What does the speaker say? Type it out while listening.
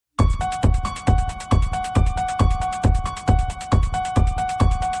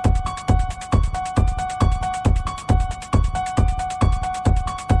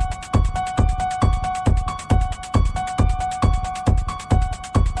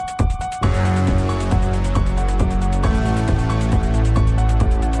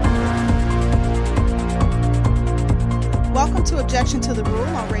Objection to the Rule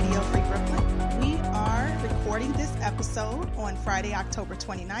on Radio Free Brooklyn. We are recording this episode on Friday, October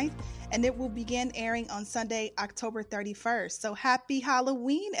 29th, and it will begin airing on Sunday, October 31st. So happy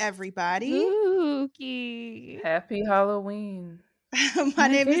Halloween, everybody. Spooky. Happy Halloween. My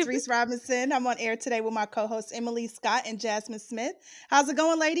name is Reese Robinson. I'm on air today with my co-hosts Emily Scott and Jasmine Smith. How's it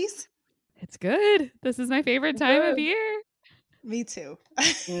going, ladies? It's good. This is my favorite time of year. Me too.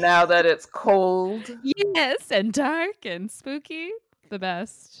 Now that it's cold. Yes, and dark and spooky. The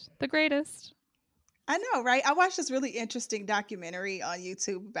best. The greatest. I know, right? I watched this really interesting documentary on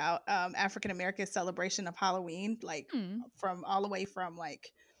YouTube about African-American celebration of Halloween, from all the way from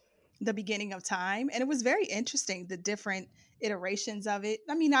like the beginning of time. And it was very interesting, the different iterations of it.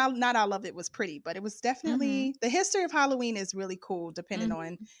 I mean, not all of it was pretty, but it was definitely, the history of Halloween is really cool depending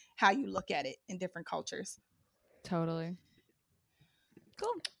on how you look at it in different cultures. Totally.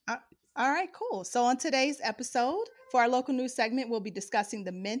 Cool. All right, cool. So on today's episode, for our local news segment, we'll be discussing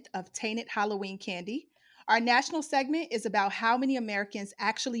the myth of tainted Halloween candy. Our national segment is about how many Americans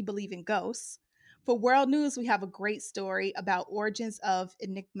actually believe in ghosts. For world news, we have a great story about origins of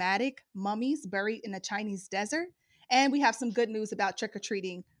enigmatic mummies buried in a Chinese desert. And we have some good news about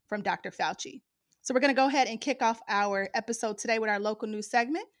trick-or-treating from Dr. Fauci. So we're going to go ahead and kick off our episode today with our local news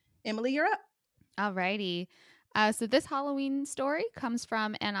segment. Emily, you're up. All righty. So this Halloween story comes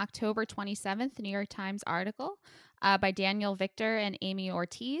from an October 27th New York Times article by Daniel Victor and Amy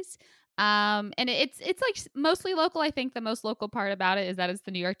Ortiz. And it's like mostly local. I think the most local part about it is that it's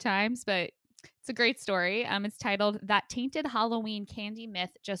the New York Times, but it's a great story. It's titled "That Tainted Halloween Candy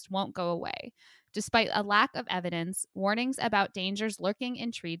Myth Just Won't Go Away. Despite a lack of evidence, warnings about dangers lurking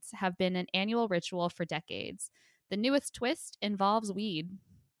in treats have been an annual ritual for decades. The newest twist involves weed."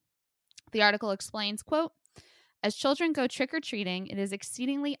 The article explains, quote, "As children go trick-or-treating, it is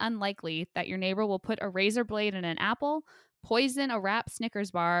exceedingly unlikely that your neighbor will put a razor blade in an apple, poison a wrapped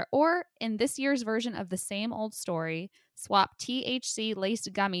Snickers bar, or, in this year's version of the same old story, swap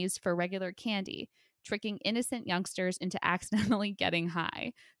THC-laced gummies for regular candy, tricking innocent youngsters into accidentally getting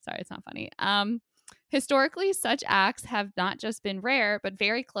high." Sorry, it's not funny. Historically, such acts have not just been rare, but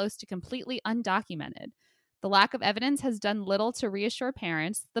very close to completely undocumented. The lack of evidence has done little to reassure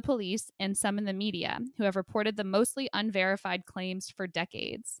parents, the police, and some in the media, who have reported the mostly unverified claims for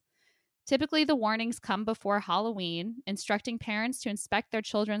decades. Typically, the warnings come before Halloween, instructing parents to inspect their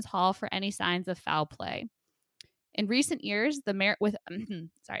children's haul for any signs of foul play. In recent years, with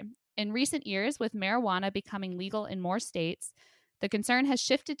marijuana becoming legal in more states, the concern has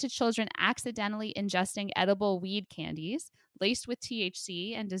shifted to children accidentally ingesting edible weed candies laced with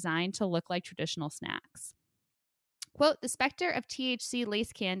THC and designed to look like traditional snacks. Quote, "The specter of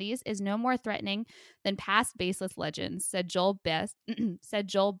THC-laced candies is no more threatening than past baseless legends," said Joel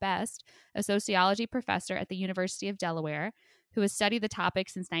Best, a sociology professor at the University of Delaware, who has studied the topic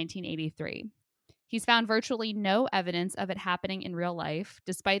since 1983. He's found virtually no evidence of it happening in real life,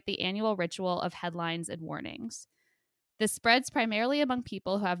 despite the annual ritual of headlines and warnings. "This spreads primarily among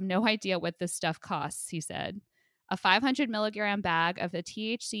people who have no idea what this stuff costs," he said. A 500 milligram bag of a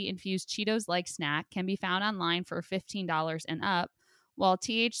THC-infused Cheetos-like snack can be found online for $15 and up, while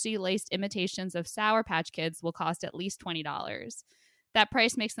THC-laced imitations of Sour Patch Kids will cost at least $20. That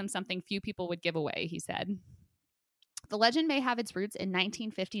price makes them something few people would give away, he said. The legend may have its roots in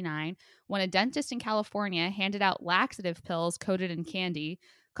 1959, when a dentist in California handed out laxative pills coated in candy,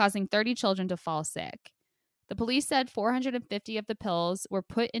 causing 30 children to fall sick. The police said 450 of the pills were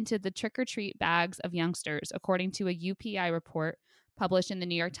put into the trick-or-treat bags of youngsters, according to a UPI report published in the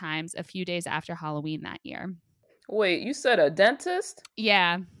New York Times a few days after Halloween that year. Wait, you said a dentist?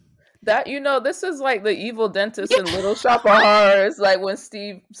 Yeah. That, this is like the evil dentist in Little Shop of Horrors, like when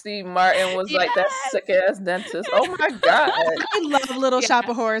Steve Martin was like that sick-ass dentist. Oh my God. I love Little Shop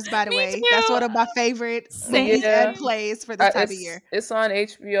of Horrors, by the way. Too. That's one of my favorite movies and plays for this time of year. It's on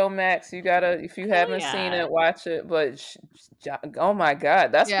HBO Max. You gotta, if you haven't seen it, watch it. But oh my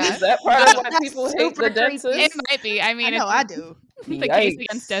God, is that part of why people hate the dentist? It might be. I mean, I do. The case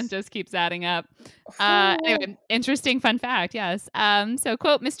against dentists keeps adding up. Anyway, interesting fun fact, yes. So,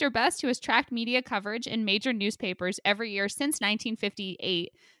 quote, "Mr. Best, who has tracked media coverage in major newspapers every year since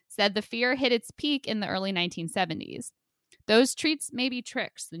 1958, said the fear hit its peak in the early 1970s. Those treats may be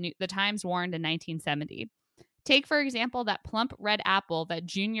tricks," the Times warned in 1970. "Take, for example, that plump red apple that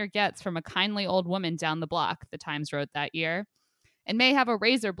Junior gets from a kindly old woman down the block," the Times wrote that year, "and may have a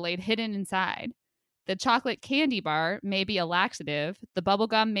razor blade hidden inside. The chocolate candy bar may be a laxative. The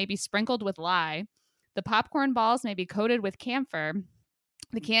bubblegum may be sprinkled with lye. The popcorn balls may be coated with camphor.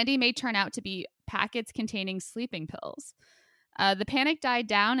 The candy may turn out to be packets containing sleeping pills." The panic died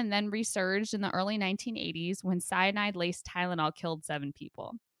down and then resurged in the early 1980s when cyanide-laced Tylenol killed 7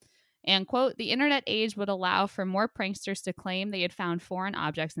 people. And, quote, the internet age would allow for more pranksters to claim they had found foreign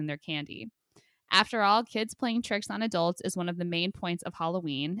objects in their candy. After all, kids playing tricks on adults is one of the main points of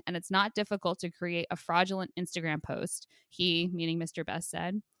Halloween, and it's not difficult to create a fraudulent Instagram post, he, meaning Mr. Best,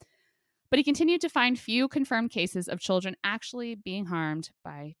 said. But he continued to find few confirmed cases of children actually being harmed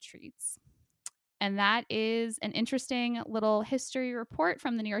by treats. And that is an interesting little history report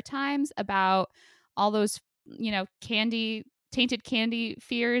from the New York Times about all those, tainted candy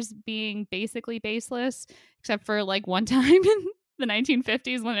fears being basically baseless, except for like one time in the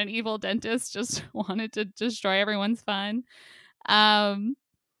 1950s when an evil dentist just wanted to destroy everyone's fun. I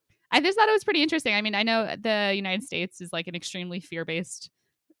just thought it was pretty interesting. I mean, I know the United States is like an extremely fear-based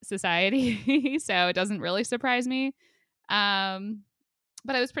society, so it doesn't really surprise me.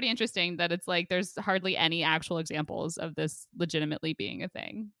 But it was pretty interesting that it's like there's hardly any actual examples of this legitimately being a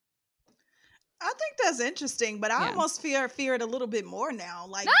thing. I think that's interesting, but I almost fear it a little bit more now.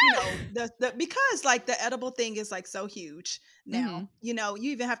 Like, because like the edible thing is like so huge now, you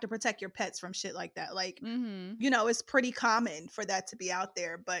even have to protect your pets from shit like that. Like, it's pretty common for that to be out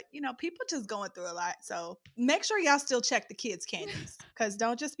there, but people just going through a lot. So make sure y'all still check the kids' candies, because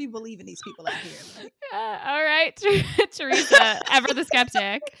don't just be believing these people out here. Like. All right, Teresa, ever the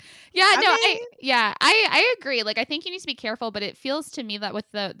skeptic. I agree. Like, I think you need to be careful, but it feels to me that with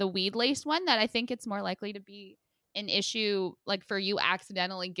the weed laced one, that I think it's more likely to be an issue, like for you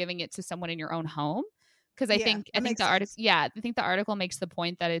accidentally giving it to someone in your own home. Because I think the article makes the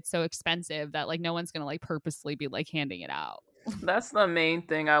point that it's so expensive that like no one's gonna like purposely be like handing it out. That's the main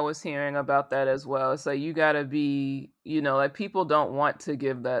thing I was hearing about that as well. It's like you gotta be, like people don't want to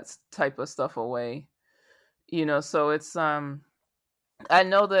give that type of stuff away. So it's I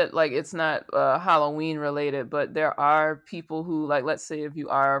know that like it's not Halloween related, but there are people who, like, let's say if you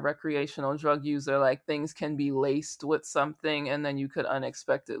are a recreational drug user, like things can be laced with something and then you could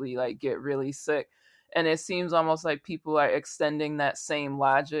unexpectedly like get really sick. And it seems almost like people are extending that same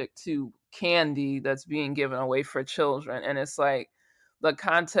logic to candy that's being given away for children. And it's like the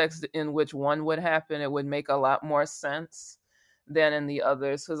context in which one would happen, it would make a lot more sense than in the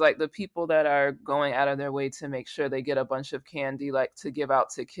others, because like the people that are going out of their way to make sure they get a bunch of candy like to give out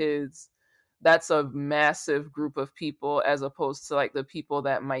to kids, that's a massive group of people, as opposed to like the people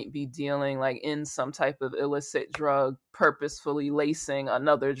that might be dealing like in some type of illicit drug, purposefully lacing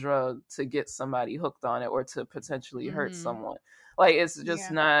another drug to get somebody hooked on it or to potentially hurt someone. Like it's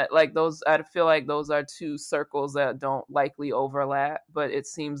just not like those. I feel like those are two circles that don't likely overlap, but it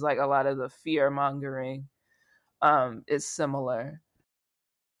seems like a lot of the fear mongering is similar.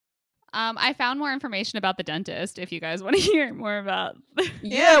 I found more information about the dentist if you guys want to hear more about. Was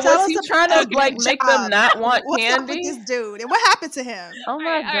he trying to like make them not want candy? What's up with this dude, and what happened to him? Oh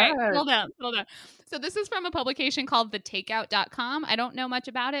my god! All right, hold on. So this is from a publication called thetakeout.com. I don't know much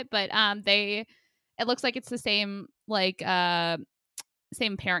about it, but it looks like it's the same like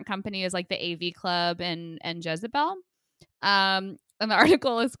same parent company as like the AV Club and Jezebel. And the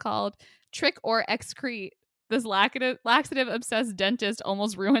article is called "Trick or Excrete: This laxative obsessed dentist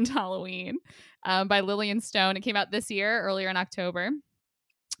almost ruined Halloween," by Lillian Stone. It came out this year, earlier in October.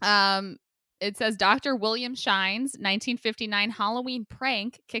 It says Dr. William Shine's 1959 Halloween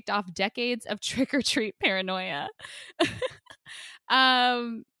prank kicked off decades of trick-or-treat paranoia.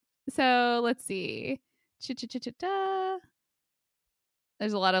 So let's see.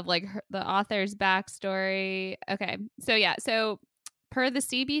 There's a lot of like the author's backstory. Okay. So per the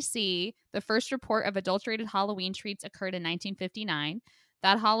CBC, the first report of adulterated Halloween treats occurred in 1959.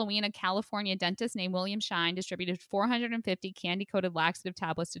 That Halloween, a California dentist named William Shine distributed 450 candy-coated laxative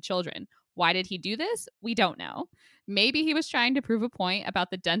tablets to children. Why did he do this? We don't know. Maybe he was trying to prove a point about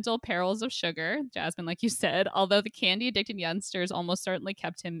the dental perils of sugar, Jasmine, like you said, although the candy-addicted youngsters almost certainly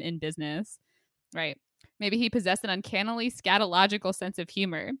kept him in business. Right. Maybe he possessed an uncannily scatological sense of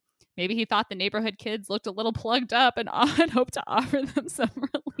humor. Maybe he thought the neighborhood kids looked a little plugged up and hoped to offer them some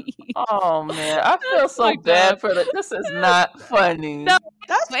relief. Oh man, I feel so bad for that. This is not funny. No,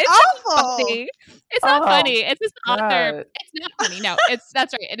 that's awful. Funny. It's not funny. It's this author. It's not funny. No,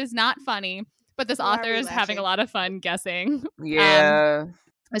 that's right. It is not funny. But this author is having a lot of fun guessing. Yeah,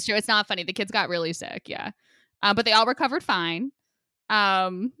 it's true. It's not funny. The kids got really sick. Yeah, but they all recovered fine.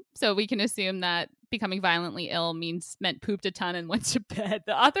 So we can assume that becoming violently ill meant pooped a ton and went to bed.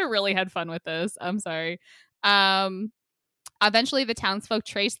 The author really had fun with this. I'm sorry. Eventually, the townsfolk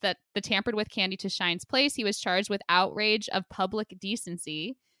traced the tampered with candy to Shine's place. He was charged with outrage of public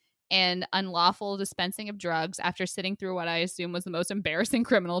decency and unlawful dispensing of drugs after sitting through what I assume was the most embarrassing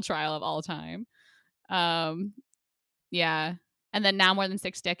criminal trial of all time. Yeah. And then now, more than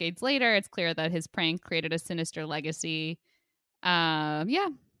 6 decades later, it's clear that his prank created a sinister legacy. Yeah,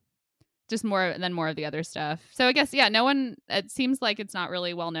 just more of the other stuff. So I guess, yeah, no one, it seems like it's not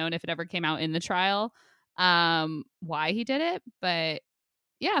really well known if it ever came out in the trial, why he did it. But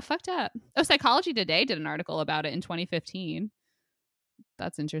yeah, fucked up. Oh, Psychology Today did an article about it in 2015.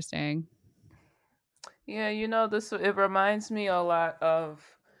 That's interesting. Yeah, it reminds me a lot of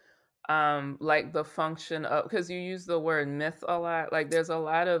like the function of, because you use the word myth a lot. Like there's a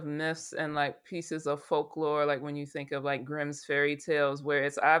lot of myths and like pieces of folklore, like when you think of like Grimm's fairy tales, where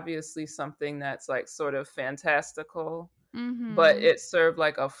it's obviously something that's like sort of fantastical, but it served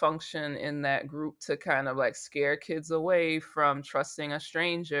like a function in that group to kind of like scare kids away from trusting a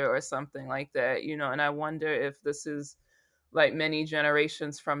stranger or something like that, and I wonder if this is like many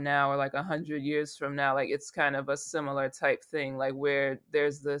generations from now, or like 100 years from now, like it's kind of a similar type thing, like where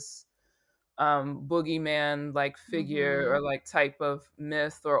there's this boogeyman like figure or like type of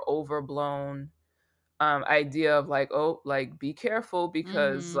myth or overblown idea of like, oh, like be careful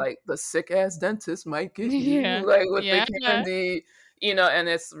because like the sick ass dentist might get you like with the candy, and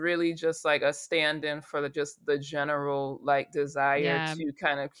it's really just like a stand-in for just the general like desire to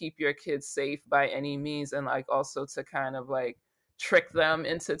kind of keep your kids safe by any means, and like also to kind of like trick them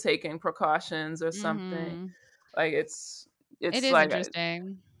into taking precautions or something. Like it is like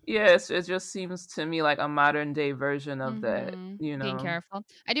interesting. Yes, it just seems to me like a modern day version of that, Being careful.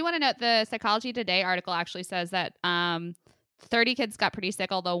 I do want to note the Psychology Today article actually says that 30 kids got pretty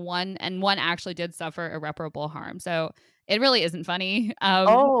sick, although one actually did suffer irreparable harm. So it really isn't funny.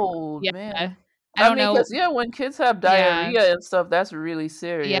 Man. I don't know. Because when kids have diarrhea and stuff, that's really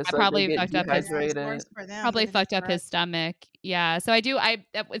serious. Yeah, like probably fucked up his stomach. Yeah, so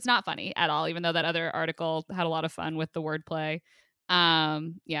it's not funny at all, even though that other article had a lot of fun with the wordplay.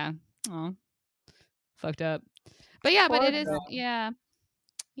 Yeah. Oh, fucked up. But yeah, but it is. Yeah.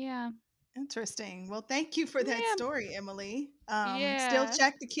 Interesting. Well, thank you for that story, Emily. Still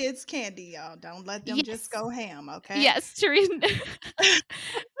check the kids' candy, y'all. Don't let them just go ham, okay? Yes, Teresa.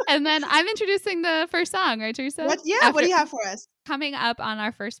 And then I'm introducing the first song, right, Teresa? What do you have for us? Coming up on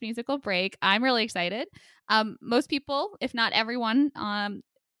our first musical break, I'm really excited. Most people, if not everyone,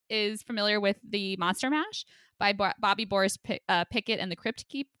 is familiar with the Monster Mash by Bobby Boris Pickett and the Crypt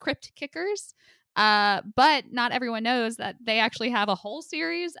Kickers. But not everyone knows that they actually have a whole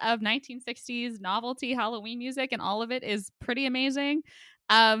series of 1960s novelty Halloween music, and all of it is pretty amazing.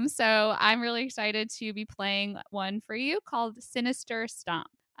 So I'm really excited to be playing one for you called Sinister Stomp.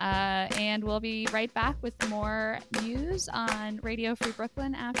 And we'll be right back with more news on Radio Free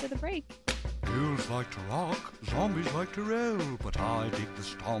Brooklyn after the break. Ghouls like to rock, zombies like to roll, but I dig the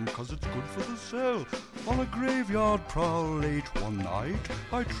stomp 'cause it's good for the soul. On a graveyard prowl late one night,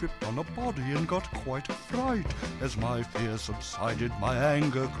 I tripped on a body and got quite a fright. As my fear subsided, my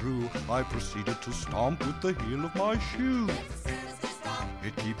anger grew. I proceeded to stomp with the heel of my shoe.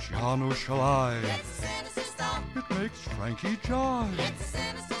 It keeps Janusz alive. It makes Frankie jive.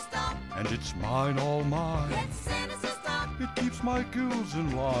 And it's mine, all mine. It keeps my ghouls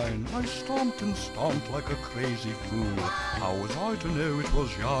in line. I stomped and stomped like a crazy fool. How was I to know it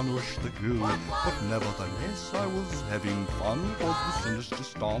was Janusz the ghoul? But nevertheless I was having fun. It was the sinister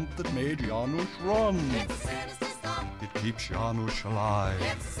stomp that made Janusz run. It keeps Janusz alive.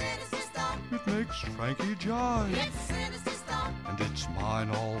 It makes Frankie jive. And it's mine,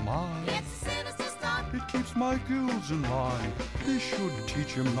 all mine. It keeps my ghouls in line. They should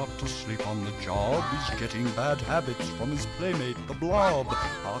teach him not to sleep on the job. He's getting bad habits from his playmate, the Blob.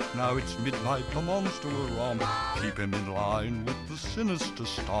 Hark, now it's midnight, the monster will romp. Keep him in line with the sinister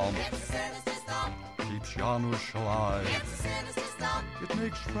stomp. Keeps Janusz alive. It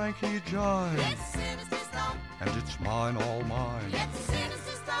makes Frankie jive. And it's mine, all mine.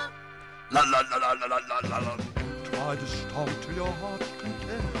 La la la la la la la la. Try to stomp till your heart's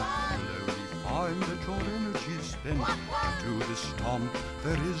content. Find that your energy's spent. To do this stomp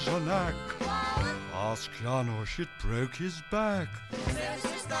there is a knack. Ask Janusz, it broke his back.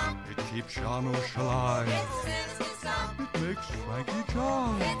 It keeps Janusz alive. It makes Frankie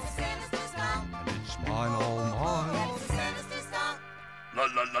jive. And it's mine, all mine. La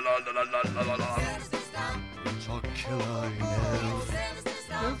la la la la la la la la. It's a killer, you know.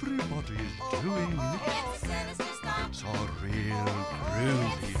 Everybody's doing it. It's a real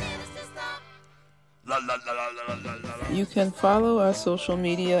groovy. You can follow our social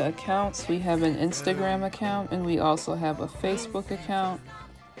media accounts. We have an Instagram account and we also have a Facebook account.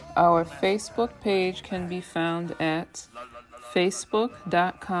 Our Facebook page can be found at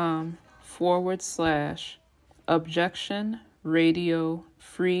facebook.com/Objection Radio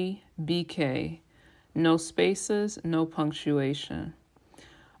Free BK. no spaces, no punctuation.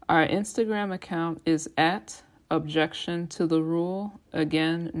 Our Instagram account is at objection to the rule.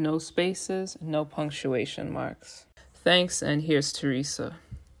 Again, no spaces, no punctuation marks. Thanks, and here's Teresa.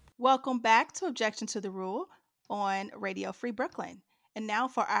 Welcome back to Objection to the Rule on Radio Free Brooklyn. And now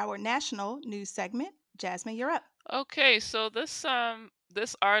for our national news segment. Jasmine, you're up. Okay, so this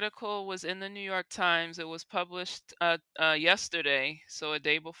article was in the New York Times. It was published yesterday, so a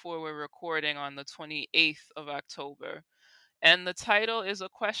day before we're recording on the 28th of October. And the title is a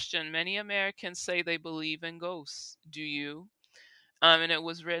question. Many Americans say they believe in ghosts. Do you? And it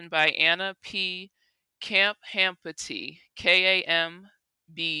was written by Anna P. Kamphampathy, Kambhampaty.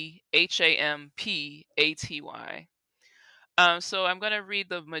 So I'm going to read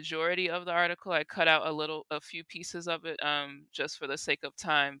the majority of the article. I cut out a few pieces of it, just for the sake of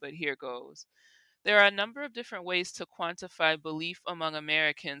time, but here goes. There are a number of different ways to quantify belief among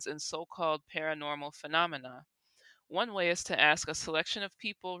Americans in so-called paranormal phenomena. One way is to ask a selection of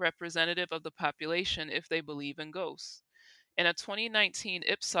people representative of the population if they believe in ghosts. In a 2019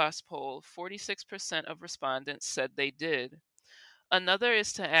 Ipsos poll, 46% of respondents said they did. Another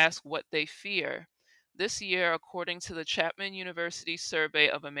is to ask what they fear. This year, according to the Chapman University Survey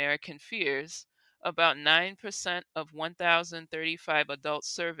of American Fears, about 9% of 1,035 adults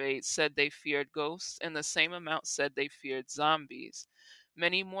surveyed said they feared ghosts, and the same amount said they feared zombies.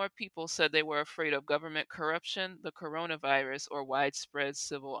 Many more people said they were afraid of government corruption, the coronavirus, or widespread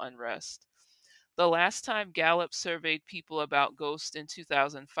civil unrest. The last time Gallup surveyed people about ghosts in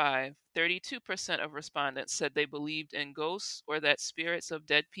 2005, 32% of respondents said they believed in ghosts or that spirits of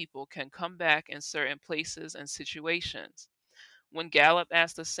dead people can come back in certain places and situations. When Gallup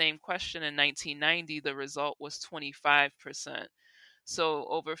asked the same question in 1990, the result was 25%. So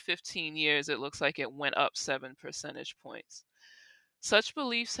over 15 years, it looks like it went up 7 percentage points. Such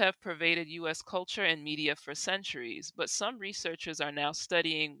beliefs have pervaded U.S. culture and media for centuries, but some researchers are now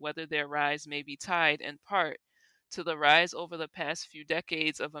studying whether their rise may be tied in part to the rise over the past few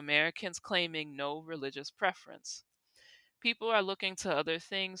decades of Americans claiming no religious preference. People are looking to other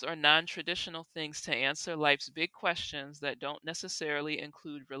things or non traditional things to answer life's big questions that don't necessarily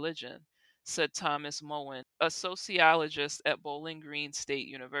include religion, said Thomas Moen, a sociologist at Bowling Green State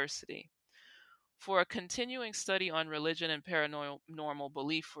University. For a continuing study on religion and paranormal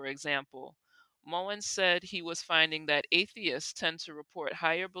belief, for example, Moen said he was finding that atheists tend to report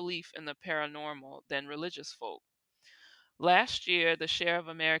higher belief in the paranormal than religious folk. Last year, the share of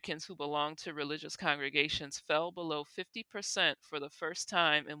Americans who belong to religious congregations fell below 50% for the first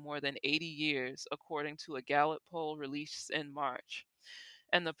time in more than 80 years, according to a Gallup poll released in March.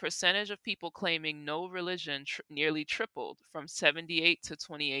 And the percentage of people claiming no religion nearly tripled from 78 to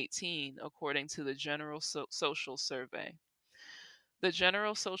 2018, according to the General Social Survey. The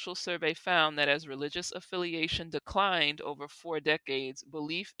General Social Survey found that as religious affiliation declined over 4 decades,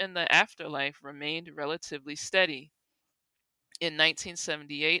 belief in the afterlife remained relatively steady. In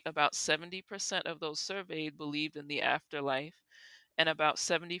 1978, about 70% of those surveyed believed in the afterlife, and about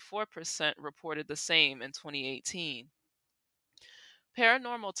 74% reported the same in 2018.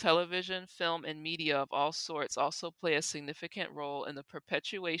 Paranormal television, film, and media of all sorts also play a significant role in the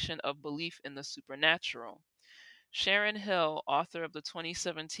perpetuation of belief in the supernatural. Sharon Hill, author of the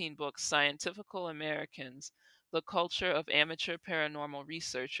 2017 book Scientifical Americans, The Culture of Amateur Paranormal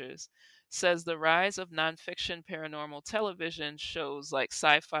Researchers, says the rise of nonfiction paranormal television shows like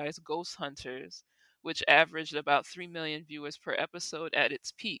Sci-Fi's Ghost Hunters, which averaged about 3 million viewers per episode at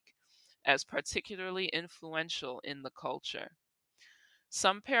its peak, as particularly influential in the culture.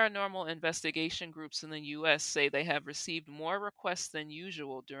 Some paranormal investigation groups in the U.S. say they have received more requests than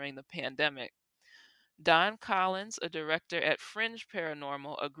usual during the pandemic. Don Collins, a director at Fringe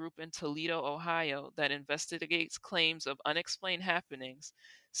Paranormal, a group in Toledo, Ohio, that investigates claims of unexplained happenings,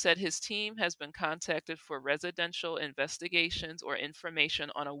 said his team has been contacted for residential investigations or information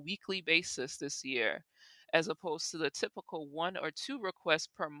on a weekly basis this year, as opposed to the typical 1 or 2 requests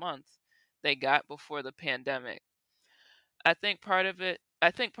per month they got before the pandemic. I think part of it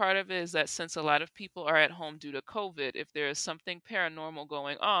is that since a lot of people are at home due to COVID, if there is something paranormal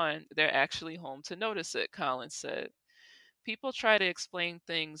going on, they're actually home to notice it, Collins said. People try to explain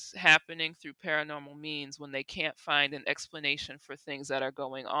things happening through paranormal means when they can't find an explanation for things that are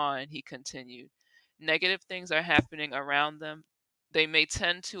going on, he continued. Negative things are happening around them. They may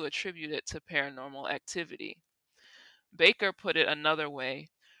tend to attribute it to paranormal activity. Baker put it another way.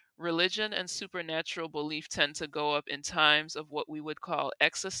 Religion and supernatural belief tend to go up in times of what we would call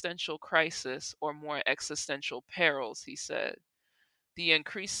existential crisis or more existential perils, he said. The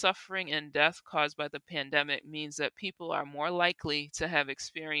increased suffering and death caused by the pandemic means that people are more likely to have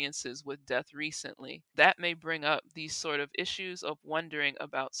experiences with death recently. That may bring up these sort of issues of wondering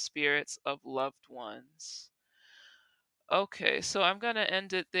about spirits of loved ones. Okay, so I'm going to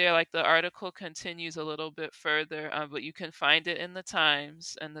end it there. Like the article continues a little bit further, but you can find it in the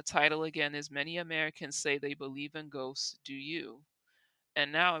Times. And the title again is Many Americans Say They Believe in Ghosts. Do you?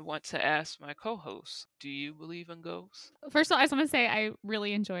 And now I want to ask my co host, do you believe in ghosts? First of all, I just want to say I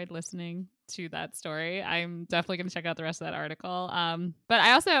really enjoyed listening to that story. I'm definitely going to check out the rest of that article. But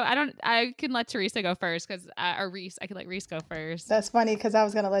I can let Teresa go first because, or Reese, I could let Reese go first. That's funny because I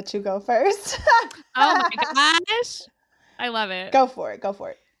was going to let you go first. Oh my gosh. I love it. Go for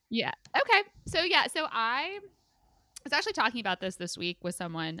it. Yeah. Okay. So I was actually talking about this week with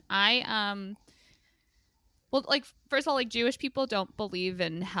someone. Well, like, first of all, like, Jewish people don't believe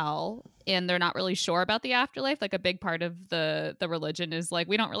in hell and they're not really sure about the afterlife. Like, a big part of the religion is like,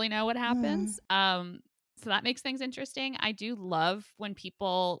 we don't really know what happens. So that makes things interesting. I do love when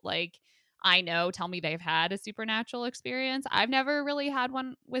people, like, I know, tell me they've had a supernatural experience. I've never really had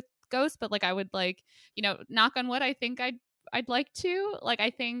one with ghosts, but like, I would, like, knock on wood, I think I'd like to. Like, I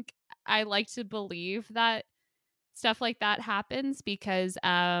think I like to believe that stuff like that happens because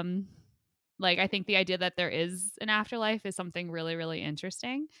like, I think the idea that there is an afterlife is something really, really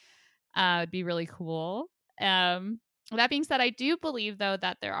interesting. It'd be really cool. That being said, I do believe though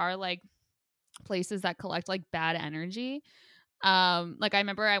that there are like places that collect like bad energy. Like, I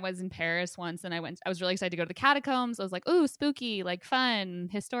remember I was in Paris once and I was really excited to go to the catacombs. I was like, ooh, spooky, like fun,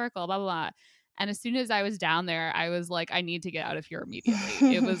 historical, blah, blah, blah. And as soon as I was down there, I was like, I need to get out of here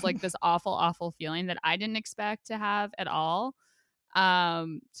immediately. It was like this awful, awful feeling that I didn't expect to have at all.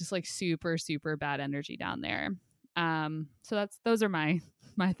 Just like super, super bad energy down there. So those are my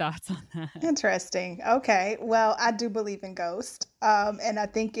thoughts on that. Interesting. Okay. Well, I do believe in ghosts. And I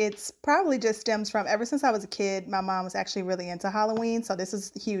think it's probably just stems from ever since I was a kid, my mom was actually really into Halloween. So this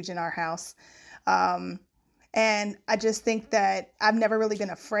is huge in our house. And I just think that I've never really been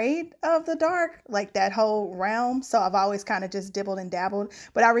afraid of the dark, like that whole realm. So I've always kind of just dibbled and dabbled.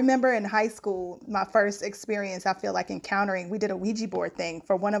 But I remember in high school, my first experience, I feel like encountering, we did a Ouija board thing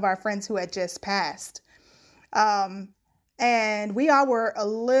for one of our friends who had just passed. And we all were a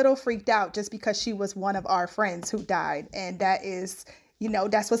little freaked out just because she was one of our friends who died. And that is,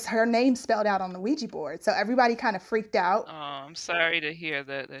 that's what's her name spelled out on the Ouija board. So everybody kind of freaked out. Oh, I'm sorry to hear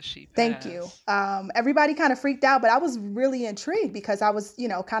that she passed. Thank you. Everybody kind of freaked out, but I was really intrigued because I was,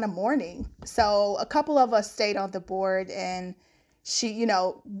 kind of mourning. So a couple of us stayed on the board and she,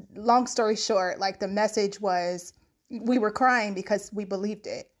 long story short, like the message was we were crying because we believed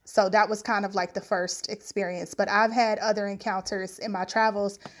it. So that was kind of like the first experience. But I've had other encounters in my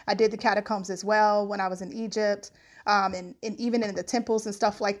travels. I did the catacombs as well when I was in Egypt, and even in the temples and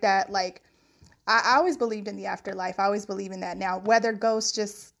stuff like that. Like, I always believed in the afterlife. I always believe in that. Now, whether ghosts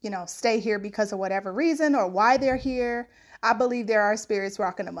just, stay here because of whatever reason or why they're here, I believe there are spirits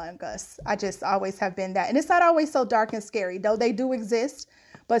walking among us. I just always have been that. And it's not always so dark and scary, though they do exist.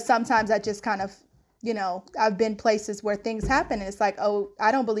 But sometimes I just kind of, I've been places where things happen and it's like, oh,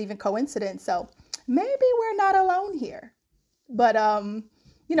 I don't believe in coincidence. So maybe we're not alone here. But,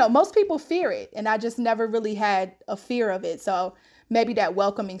 most people fear it. And I just never really had a fear of it. So maybe that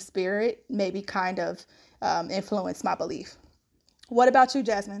welcoming spirit maybe kind of influenced my belief. What about you,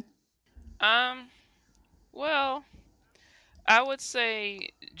 Jasmine? Well, I would say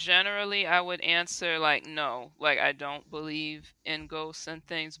generally I would answer like no, like I don't believe in ghosts and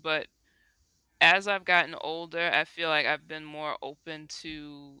things, but as I've gotten older, I feel like I've been more open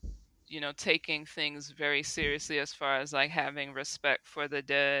to, taking things very seriously as far as like having respect for the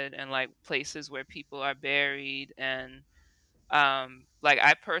dead and like places where people are buried. And like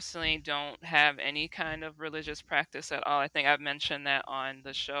I personally don't have any kind of religious practice at all. I think I've mentioned that on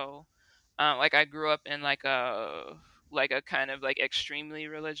the show. Like I grew up in like a kind of like extremely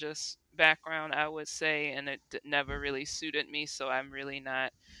religious background, I would say, and it never really suited me, so I'm really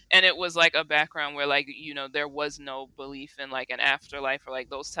not. And it was like a background where like there was no belief in like an afterlife or like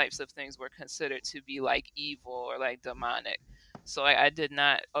those types of things were considered to be like evil or like demonic. So I did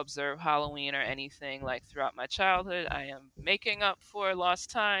not observe Halloween or anything like throughout my childhood. I am making up for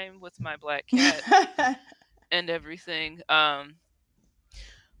lost time with my black cat and everything.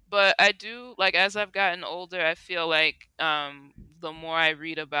 But I do, like, as I've gotten older, I feel like the more I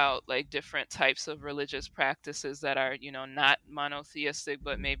read about like different types of religious practices that are, not monotheistic,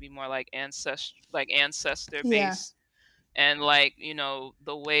 but maybe more like ancestor based, and like,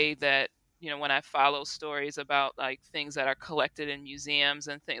 the way that, when I follow stories about like things that are collected in museums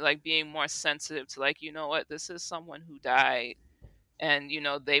and things, like being more sensitive to like, what, this is someone who died and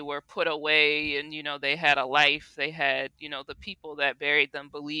they were put away, and they had a life. They had, the people that buried them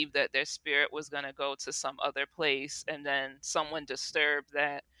believed that their spirit was going to go to some other place, and then someone disturbed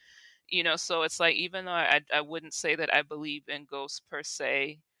that. So it's like, even though I wouldn't say that I believe in ghosts per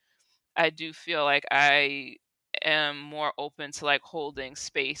se, I do feel like I am more open to like holding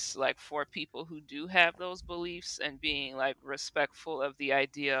space like for people who do have those beliefs, and being like respectful of the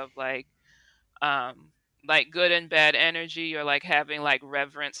idea of um like good and bad energy, or like having like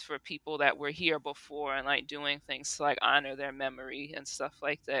reverence for people that were here before, and like doing things to like honor their memory and stuff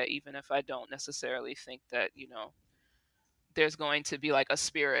like that, even if I don't necessarily think that there's going to be like a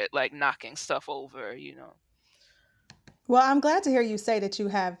spirit like knocking stuff over. Well, I'm glad to hear you say that you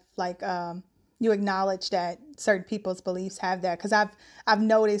have like you acknowledge that certain people's beliefs have that, because I've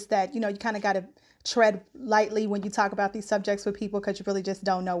noticed that you kind of got to tread lightly when you talk about these subjects with people, because you really just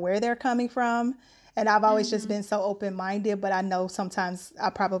don't know where they're coming from. And I've always just been so open minded, but I know sometimes I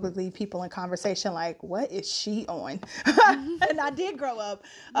probably leave people in conversation like, "What is she on?" And I did grow up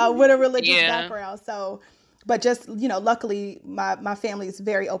with a religious Yeah. background, so. But just luckily, my family is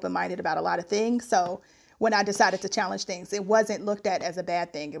very open minded about a lot of things, so when I decided to challenge things, it wasn't looked at as a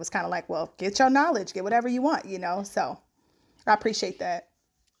bad thing. It was kind of like, well, get your knowledge, get whatever you want. So I appreciate that.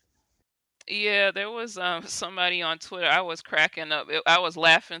 Yeah, there was somebody on Twitter. I was cracking up. I was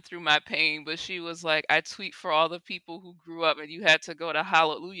laughing through my pain, but she was like, "I tweet for all the people who grew up and you had to go to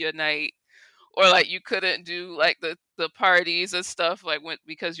Hallelujah night, or like you couldn't do like the parties and stuff like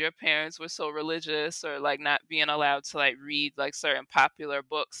because your parents were so religious, or like not being allowed to like read like certain popular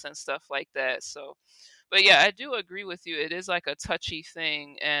books and stuff like that." So, but yeah, I do agree with you. It is like a touchy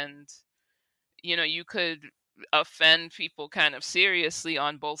thing, and you could offend people kind of seriously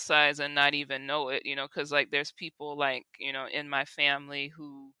on both sides and not even know it, because like there's people like, in my family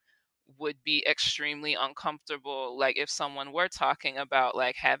who would be extremely uncomfortable like if someone were talking about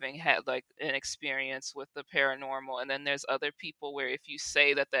like having had like an experience with the paranormal, and then there's other people where if you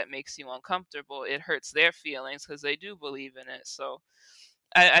say that that makes you uncomfortable, it hurts their feelings because they do believe in it. So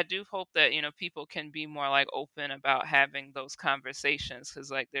I do hope that people can be more like open about having those conversations, because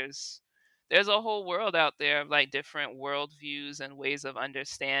like there's a whole world out there of like different worldviews and ways of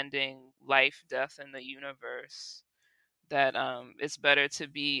understanding life, death, and the universe, that it's better to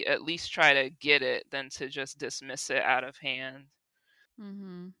be at least try to get it than to just dismiss it out of hand.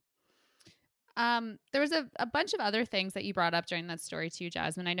 Mm-hmm. There was a bunch of other things that you brought up during that story too,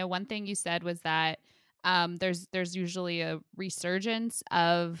 Jasmine. I know one thing you said was that there's usually a resurgence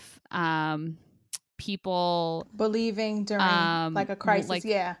of people Believing during like a crisis, like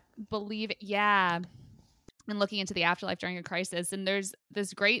yeah. believe, yeah, and looking into the afterlife during a crisis. And there's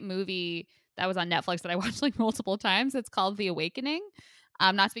this great movie that was on Netflix that I watched like multiple times. It's called The Awakening.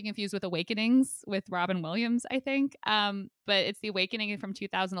 Not to be confused with Awakenings with Robin Williams, I think. But it's The Awakening from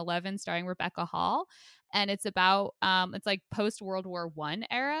 2011, starring Rebecca Hall, and it's about it's like post World War One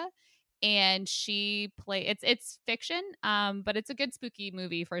era, and it's fiction, but it's a good spooky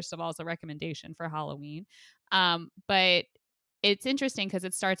movie. First of all, it's a recommendation for Halloween, but it's interesting because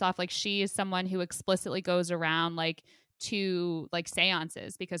it starts off like she is someone who explicitly goes around like to like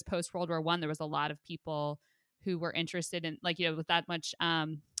seances, because post World War One there was a lot of people who were interested in like with that much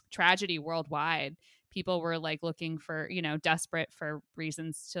tragedy worldwide, people were like looking for desperate for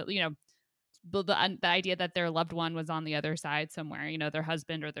reasons to the idea that their loved one was on the other side somewhere, their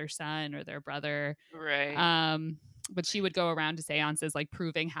husband or their son or their brother. Right. But she would go around to seances like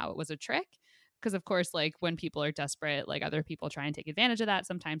proving how it was a trick, because of course like when people are desperate, like other people try and take advantage of that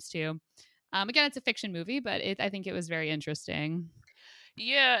sometimes too. Again, it's a fiction movie, but I think it was very interesting.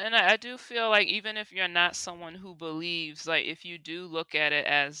 Yeah, and I do feel like even if you're not someone who believes, like if you do look at it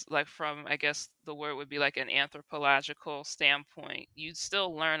as like from, I guess the word would be like an anthropological standpoint, you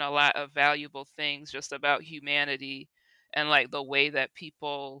still learn a lot of valuable things just about humanity, and like the way that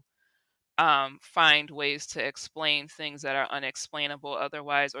people find ways to explain things that are unexplainable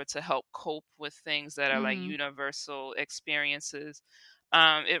otherwise, or to help cope with things that are like Mm-hmm. universal experiences.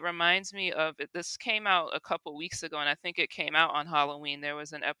 It reminds me of this came out a couple weeks ago, and I think it came out on Halloween. There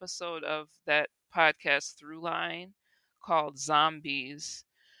was an episode of that podcast Throughline called Zombies.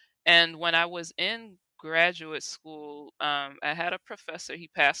 And when I was in graduate school, I had a professor. He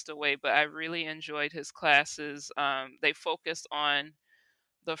passed away, but I really enjoyed his classes. They focused on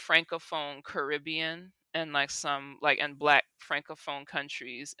the Francophone Caribbean and like some like and black Francophone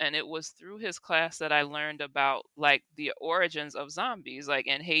countries. And it was through his class that I learned about like the origins of zombies, like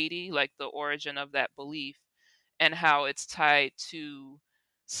in Haiti, like the origin of that belief, and how it's tied to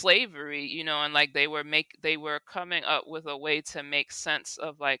slavery, and like they were coming up with a way to make sense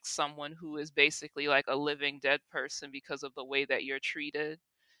of like someone who is basically like a living dead person because of the way that you're treated.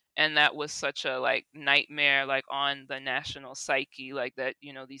 And that was such a like nightmare, like on the national psyche, like that,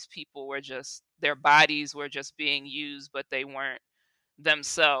 these people were just, their bodies were just being used, but they weren't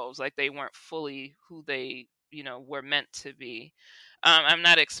themselves, like they weren't fully who they were meant to be. I'm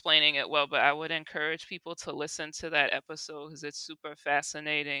not explaining it well, but I would encourage people to listen to that episode because it's super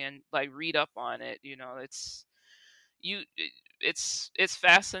fascinating, and like read up on it. You it's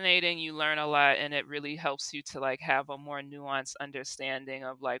fascinating, you learn a lot, and it really helps you to like have a more nuanced understanding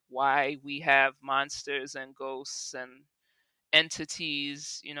of like why we have monsters and ghosts and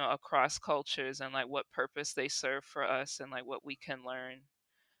entities, across cultures, and like what purpose they serve for us, and like what we can learn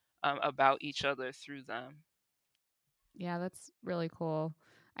about each other through them. Yeah, that's really cool.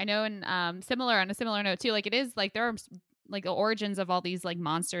 I know, and similar on a similar note too. Like it is like there are like the origins of all these like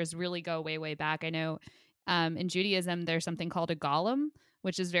monsters really go way way back. I know, in Judaism there's something called a golem,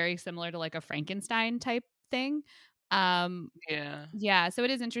 which is very similar to like a Frankenstein type thing. Yeah. Yeah, so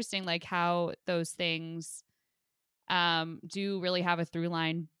it is interesting like how those things do really have a through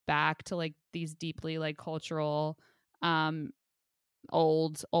line back to like these deeply like cultural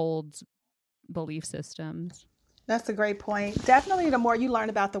old belief systems. That's a great point. Definitely, the more you learn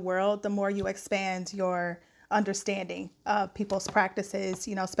about the world, the more you expand your understanding of people's practices,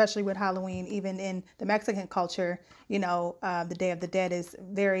 especially with Halloween. Even in the Mexican culture, the Day of the Dead is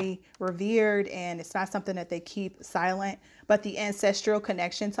very revered, and it's not something that they keep silent. But the ancestral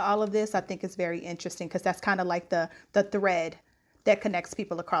connection to all of this, I think, is very interesting because that's kind of like the thread that connects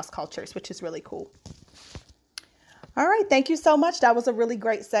people across cultures, which is really cool. All right. Thank you so much. That was a really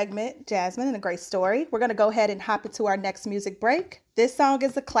great segment, Jasmine, and a great story. We're going to go ahead and hop into our next music break. This song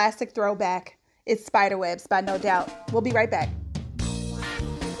is a classic throwback. It's Spiderwebs by No Doubt. We'll be right back.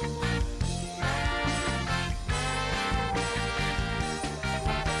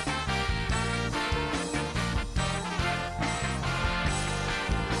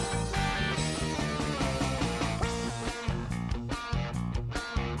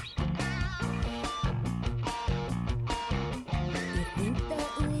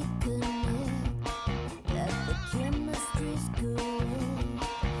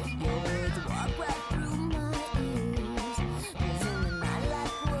 Your words walk right through my ears.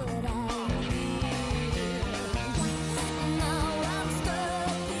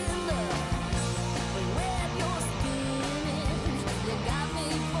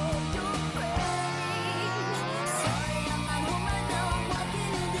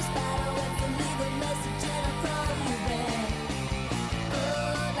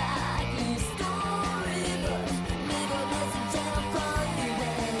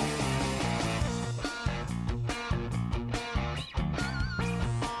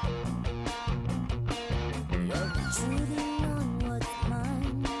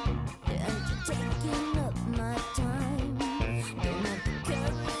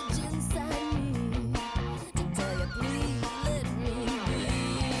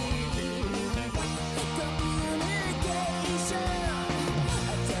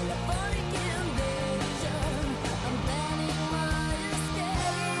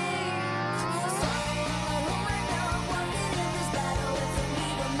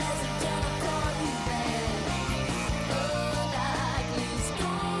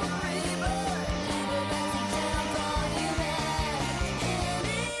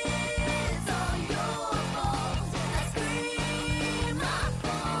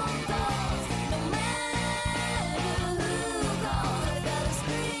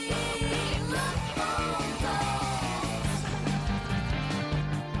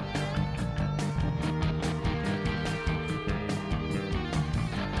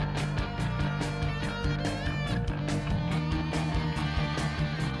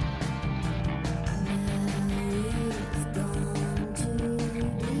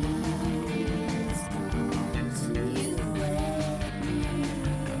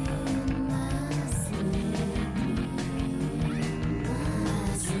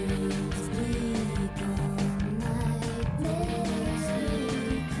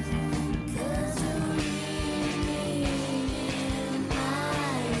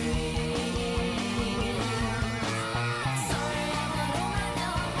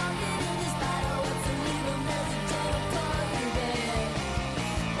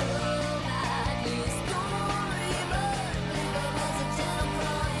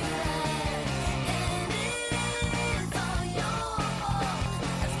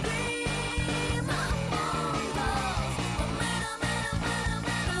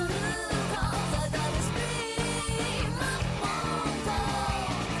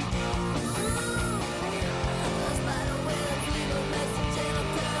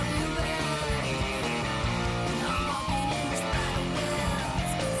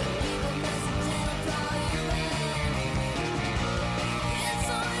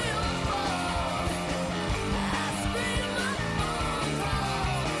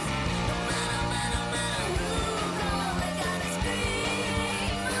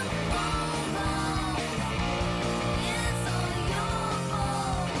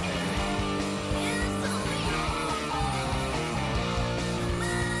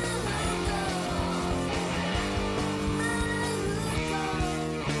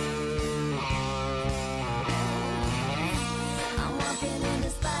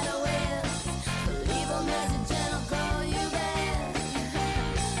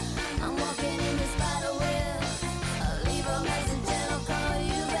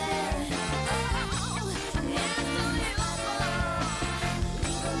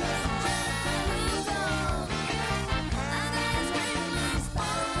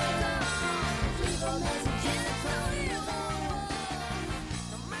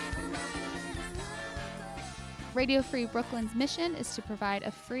 Radio Free Brooklyn's mission is to provide a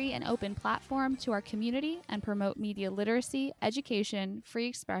free and open platform to our community and promote media literacy, education, free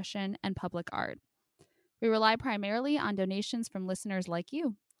expression, and public art. We rely primarily on donations from listeners like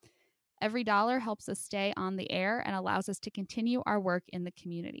you. Every dollar helps us stay on the air and allows us to continue our work in the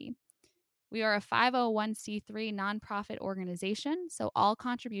community. We are a 501c3 nonprofit organization, so all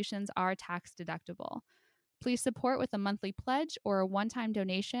contributions are tax deductible. Please support with a monthly pledge or a one-time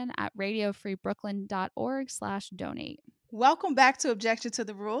donation at radiofreebrooklyn.org/donate. Welcome back to Objection to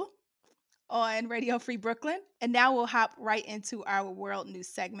the Rule on Radio Free Brooklyn. And now we'll hop right into our world news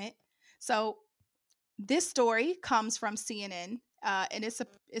segment. So this story comes from CNN, and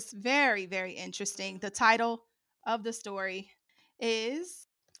it's very, very interesting. The title of the story is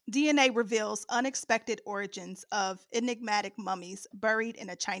DNA Reveals Unexpected Origins of Enigmatic Mummies Buried in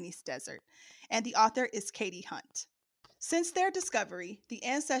a Chinese Desert. And the author is Katie Hunt. Since their discovery, the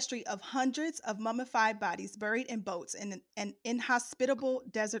ancestry of hundreds of mummified bodies buried in boats in an inhospitable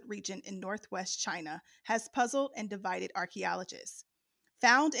desert region in northwest China has puzzled and divided archaeologists.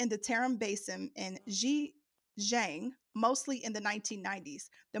 Found in the Tarim Basin in Zhejiang, mostly in the 1990s,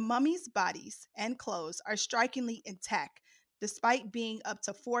 the mummies' bodies and clothes are strikingly intact, despite being up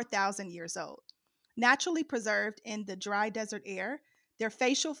to 4,000 years old. Naturally preserved in the dry desert air, their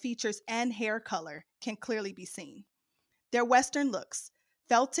facial features and hair color can clearly be seen. Their Western looks,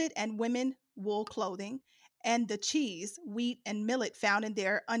 felted and women wool clothing, and the cheese, wheat, and millet found in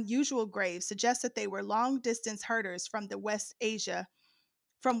their unusual graves suggest that they were long-distance herders from West Asia,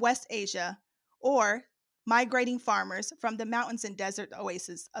 or migrating farmers from the mountains and desert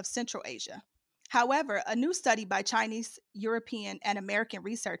oases of Central Asia. However, a new study by Chinese, European, and American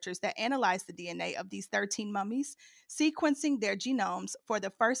researchers that analyzed the DNA of these 13 mummies, sequencing their genomes for the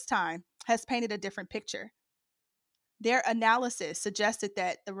first time, has painted a different picture. Their analysis suggested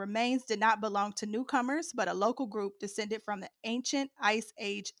that the remains did not belong to newcomers, but a local group descended from the ancient Ice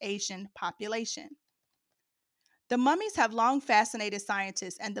Age Asian population. The mummies have long fascinated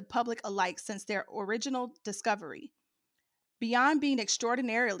scientists and the public alike since their original discovery. Beyond being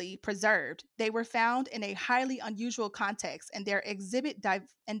extraordinarily preserved, they were found in a highly unusual context, and they exhibit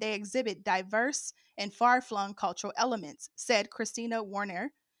diverse and far-flung cultural elements, said Christina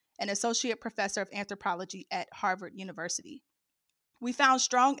Warner, an associate professor of anthropology at Harvard University. We found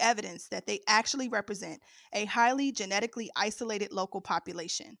strong evidence that they actually represent a highly genetically isolated local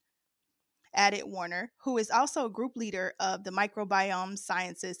population, added Warner, who is also a group leader of the microbiome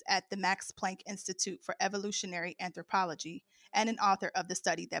sciences at the Max Planck Institute for Evolutionary Anthropology and an author of the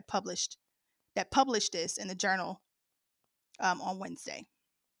study that published this in the journal on Wednesday.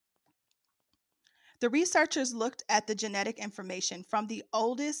 The researchers looked at the genetic information from the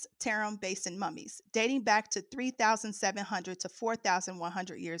oldest Tarim Basin mummies, dating back to 3,700 to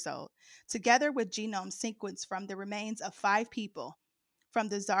 4,100 years old, together with genome sequenced from the remains of 5 people from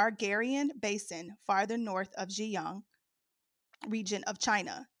the Zargarian Basin farther north of Zhejiang region of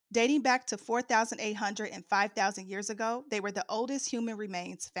China. Dating back to 4,800 and 5,000 years ago, they were the oldest human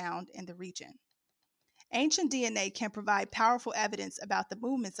remains found in the region. Ancient DNA can provide powerful evidence about the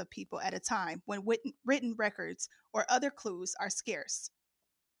movements of people at a time when written records or other clues are scarce.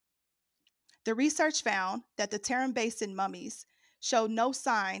 The research found that the Tarim Basin mummies showed no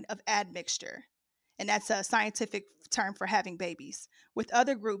sign of admixture, and that's a scientific term for having babies, with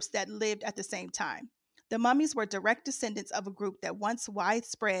other groups that lived at the same time. The mummies were direct descendants of a group that once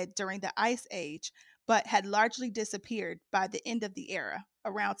widespread during the Ice Age, but had largely disappeared by the end of the era,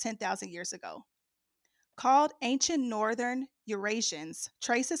 around 10,000 years ago. Called ancient northern Eurasians,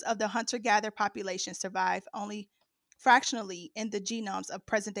 traces of the hunter-gatherer population survive only fractionally in the genomes of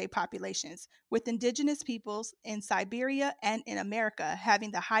present-day populations, with indigenous peoples in Siberia and in America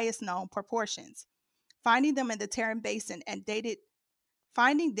having the highest known proportions. Finding them in the Tarim Basin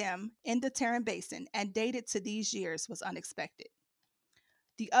and dated to these years was unexpected.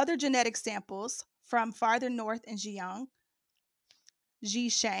 The other genetic samples from farther north in Zhejiang,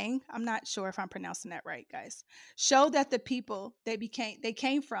 I'm not sure if I'm pronouncing that right, guys, show that the people they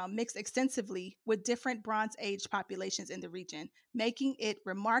came from mixed extensively with different Bronze Age populations in the region, making it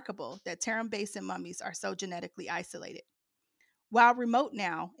remarkable that Tarim Basin mummies are so genetically isolated. While remote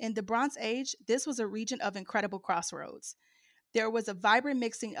now, in the Bronze Age, this was a region of incredible crossroads. There was a vibrant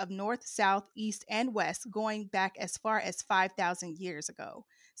mixing of north, south, east, and west going back as far as 5,000 years ago,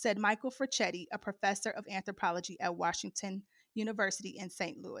 said Michael Fricchetti, a professor of anthropology at Washington University in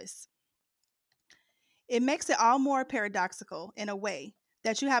St. Louis. It makes it all more paradoxical, in a way,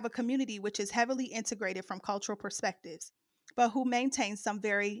 that you have a community which is heavily integrated from cultural perspectives, but who maintains some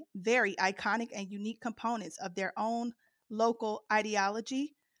very, very iconic and unique components of their own local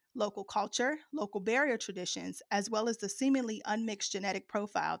ideology, local culture, local burial traditions, as well as the seemingly unmixed genetic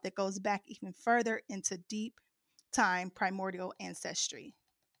profile that goes back even further into deep time primordial ancestry.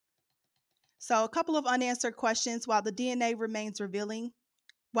 So, a couple of unanswered questions. While the DNA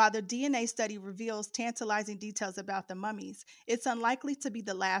study reveals tantalizing details about the mummies, it's unlikely to be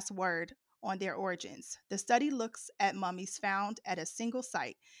the last word on their origins. The study looks at mummies found at a single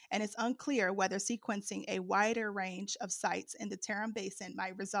site, and it's unclear whether sequencing a wider range of sites in the Tarim Basin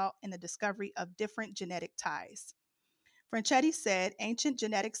might result in the discovery of different genetic ties. Franchetti said ancient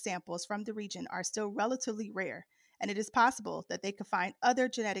genetic samples from the region are still relatively rare, and it is possible that they could find other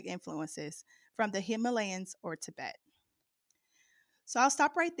genetic influences from the Himalayas or Tibet. So I'll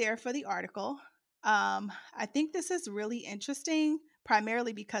stop right there for the article. I think this is really interesting,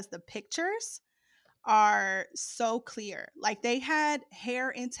 primarily because the pictures are so clear. Like they had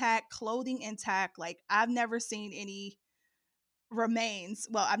hair intact, clothing intact. Like I've never seen any remains.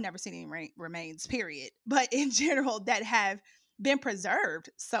 Well, I've never seen any remains, period. But in general, that have been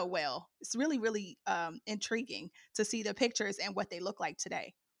preserved so well. It's really, really intriguing to see the pictures and what they look like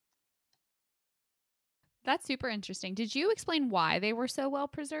today. That's super interesting. Did you explain why they were so well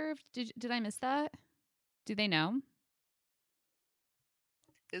preserved? Did I miss that? Do they know?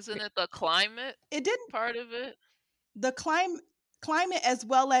 Isn't it the climate It didn't. part of it? The climate, as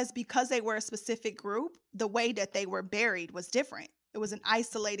well as because they were a specific group, the way that they were buried was different. It was an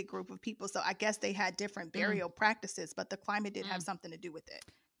isolated group of people, so I guess they had different burial practices, but the climate did have something to do with it.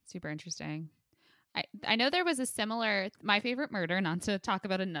 Super interesting. I know there was a similar My Favorite Murder, not to talk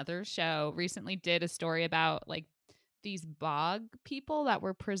about another show, recently did a story about like these bog people that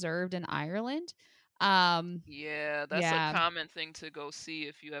were preserved in Ireland. Yeah, that's a common thing to go see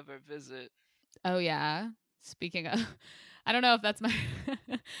if you ever visit. Oh yeah. Speaking of, I don't know if that's my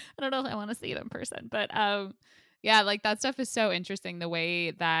I don't know if I want to see it in person, but yeah, like that stuff is so interesting, the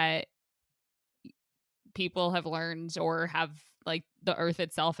way that people have learned or have like the earth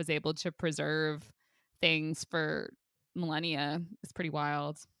itself is able to preserve things for millennia. It's pretty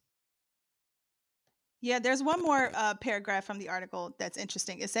wild. Yeah, there's one more paragraph from the article that's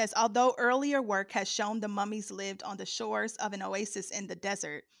interesting. It says, although earlier work has shown the mummies lived on the shores of an oasis in the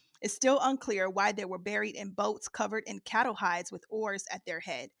desert, it's still unclear why they were buried in boats covered in cattle hides with oars at their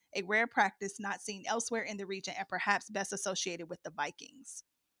head, a rare practice not seen elsewhere in the region and perhaps best associated with the Vikings.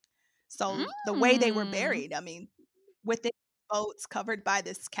 So the way they were buried, I mean, with the boats covered by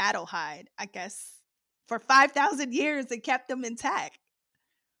this cattle hide, I guess for 5,000 years it kept them intact.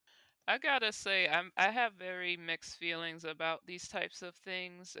 I gotta say, I have very mixed feelings about these types of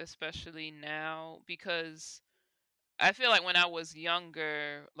things, especially now, because I feel like when I was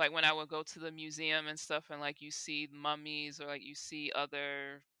younger, like when I would go to the museum and stuff, and like you see mummies or like you see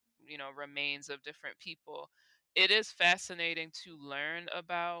other, remains of different people, it is fascinating to learn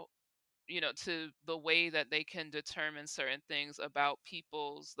about, to the way that they can determine certain things about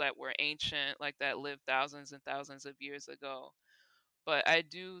peoples that were ancient, like that lived thousands and thousands of years ago. But I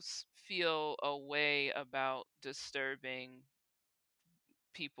do feel a way about disturbing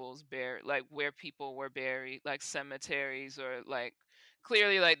people's like where people were buried, like cemeteries, or like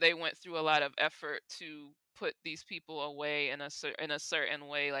clearly like they went through a lot of effort to put these people away in a certain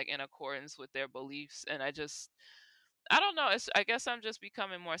way, like in accordance with their beliefs. And I don't know, I guess I'm just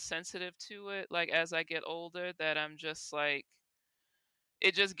becoming more sensitive to it, like as I get older, that I'm just like,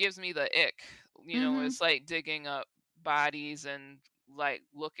 it just gives me the ick, it's like digging up bodies and like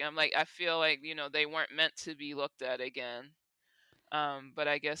looking, I'm like, I feel like, they weren't meant to be looked at again. But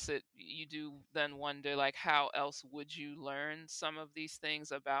I guess you do then wonder, like, how else would you learn some of these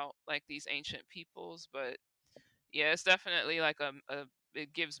things about like these ancient peoples? But yeah, it's definitely like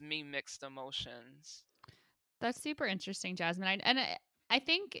it gives me mixed emotions. That's super interesting, Jasmine. I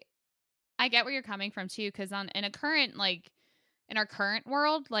think I get where you're coming from too, because in our current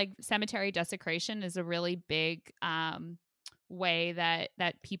world, like cemetery desecration is a really big way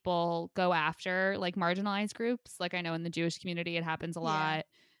that people go after like marginalized groups. Like I know in the Jewish community it happens a lot.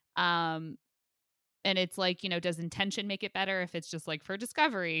 And it's like, does intention make it better if it's just like for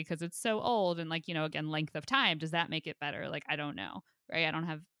discovery because it's so old, and like, again, length of time, does that make it better? Like I don't know, right? I don't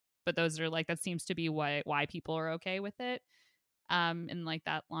have, but those are like, that seems to be why people are okay with it in like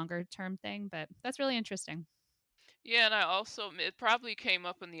that longer term thing. But that's really interesting. Yeah, and it probably came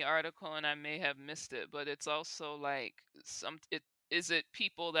up in the article and I may have missed it, but it's also like is it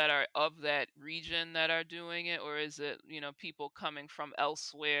people that are of that region that are doing it, or is it, people coming from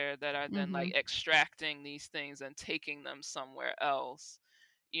elsewhere that are then like extracting these things and taking them somewhere else?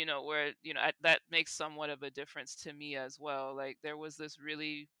 Where, that makes somewhat of a difference to me as well. Like there was this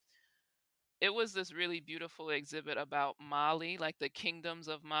really it was this really beautiful exhibit about Mali, like the kingdoms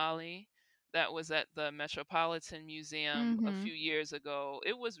of Mali, that was at the Metropolitan Museum a Mm-hmm. few years ago.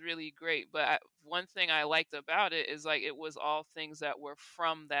 It was really great, but one thing I liked about it is like it was all things that were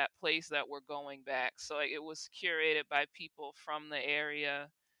from that place that were going back. So like it was curated by people from the area.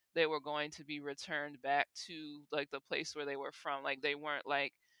 They were going to be returned back to like the place where they were from. Like they weren't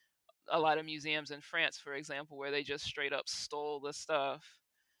like a lot of museums in France, for example, where they just straight up stole the stuff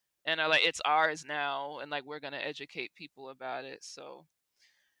and are like, it's ours now, and like we're gonna educate people about it. So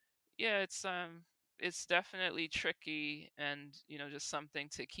yeah, it's definitely tricky, and just something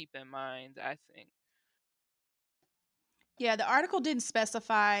to keep in mind, I think. Yeah, the article didn't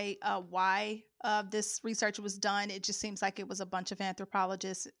specify why this research was done. It just seems like it was a bunch of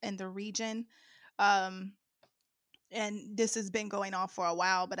anthropologists in the region. Um, and this has been going on for a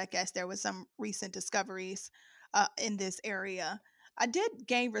while, but I guess there was some recent discoveries in this area. I did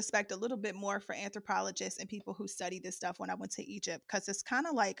gain respect a little bit more for anthropologists and people who study this stuff when I went to Egypt, because it's kind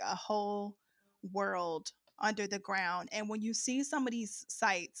of like a whole world under the ground. And when you see some of these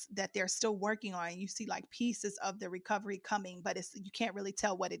sites that they're still working on, you see like pieces of the recovery coming, but it's you can't really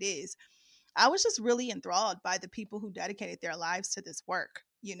tell what it is. I was just really enthralled by the people who dedicated their lives to this work.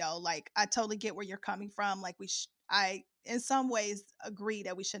 Like I totally get where you're coming from. Like I, in some ways, agree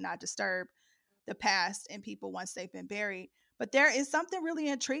that we should not disturb the past and people once they've been buried. But there is something really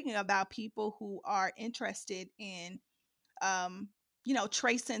intriguing about people who are interested in um,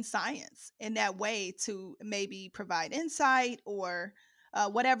 tracing science in that way to maybe provide insight or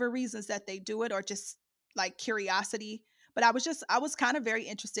whatever reasons that they do it, or just like curiosity. But I was kind of very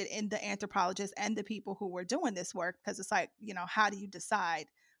interested in the anthropologists and the people who were doing this work, because it's like, how do you decide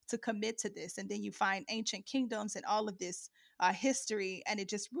to commit to this? And then you find ancient kingdoms and all of this history, and it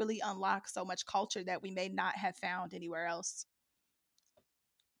just really unlocks so much culture that we may not have found anywhere else.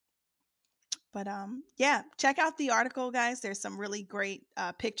 But yeah, check out the article, guys. There's some really great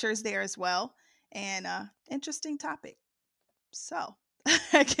pictures there as well, and interesting topic. So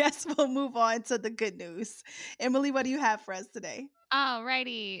I guess we'll move on to the good news. Emily, what do you have for us today?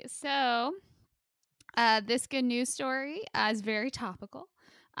 Alrighty. So this good news story is very topical.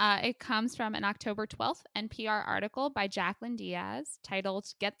 It comes from an October 12th NPR article by Jacqueline Diaz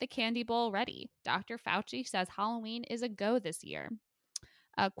titled "Get the Candy Bowl Ready. Dr. Fauci says Halloween is a go this year."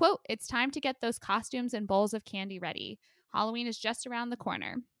 Quote, "It's time to get those costumes and bowls of candy ready. Halloween is just around the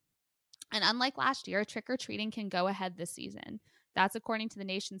corner. And unlike last year, trick or treating can go ahead this season." That's according to the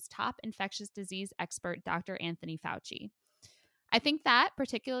nation's top infectious disease expert, Dr. Anthony Fauci. "I think that,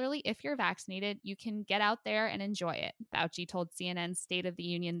 particularly if you're vaccinated, you can get out there and enjoy it," Fauci told CNN's State of the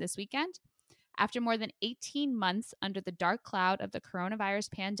Union this weekend. After more than 18 months under the dark cloud of the coronavirus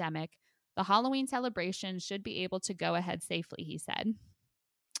pandemic, the Halloween celebration should be able to go ahead safely, he said.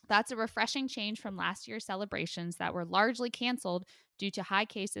 That's a refreshing change from last year's celebrations that were largely canceled due to high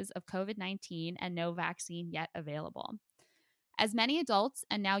cases of COVID-19 and no vaccine yet available. As many adults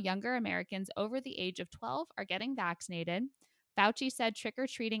and now younger Americans over the age of 12 are getting vaccinated, Fauci said trick or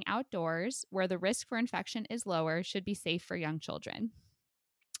treating outdoors, where the risk for infection is lower, should be safe for young children.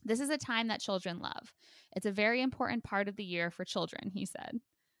 "This is a time that children love. It's a very important part of the year for children," he said.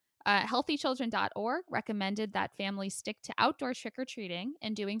 HealthyChildren.org recommended that families stick to outdoor trick or treating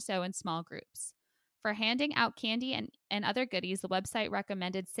and doing so in small groups. For handing out candy and other goodies, the website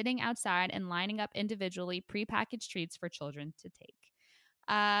recommended sitting outside and lining up individually prepackaged treats for children to take.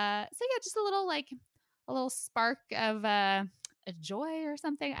 So yeah, just a little spark of a joy or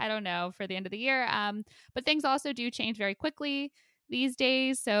something. I don't know, for the end of the year. But things also do change very quickly these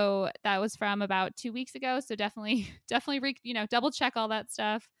days. So that was from about 2 weeks ago. So definitely, double check all that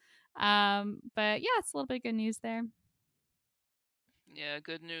stuff. But yeah, it's a little bit of good news there. Yeah,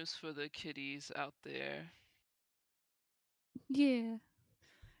 good news for the kiddies out there. Yeah.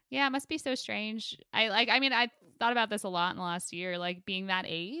 Yeah, it must be so strange. I thought about this a lot in the last year, like being that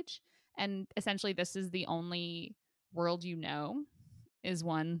age, and essentially this is the only world is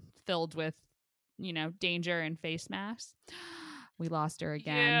one filled with, danger and face masks. We lost her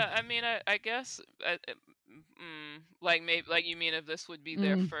again. Yeah, I mean, I guess, like maybe, like you mean if this would be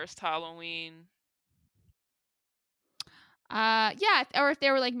their first Halloween? Yeah, or if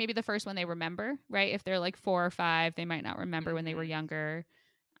they were like maybe the first one they remember, right? If they're like 4 or 5, they might not remember when they were younger.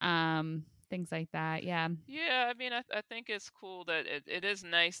 Things like that. Yeah. Yeah, I mean, I think it's cool that it is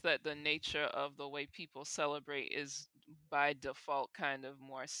nice that the nature of the way people celebrate is by default kind of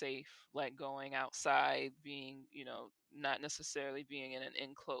more safe, like going outside, being, not necessarily being in an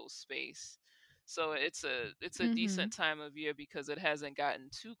enclosed space. So it's a decent time of year because it hasn't gotten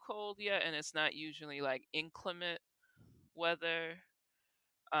too cold yet, and it's not usually like inclement weather.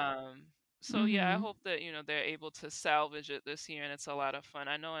 Um, So yeah, I hope that they're able to salvage it this year, and it's a lot of fun.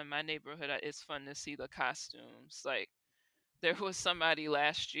 I know in my neighborhood, it's fun to see the costumes. Like there was somebody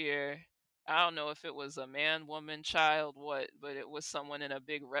last year. I don't know if it was a man, woman, child, what, but it was someone in a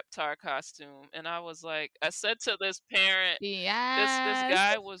big Reptar costume, and I was like, I said to this parent, this Yes.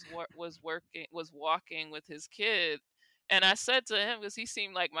 guy was walking with his kid, and I said to him, because he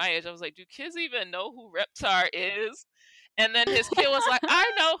seemed like my age, I was like, do kids even know who Reptar is? And then his kid was like,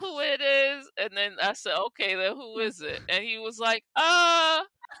 I know who it is. And then I said, okay, then who is it? And he was like,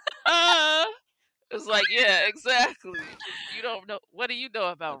 it's like, yeah, exactly. You don't know. What do you know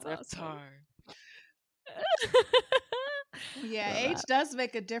about That's awesome. Reptar? Yeah, age does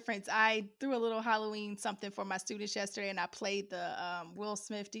make a difference. I threw a little Halloween something for my students yesterday, and I played the Will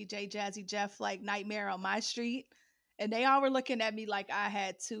Smith, DJ Jazzy Jeff, like Nightmare on My Street. And they all were looking at me like I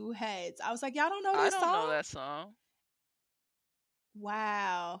had two heads. I was like, y'all don't know I this don't song? know that song.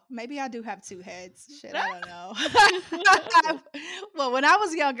 Wow. Maybe I do have two heads. Shit, I don't know. Well, when I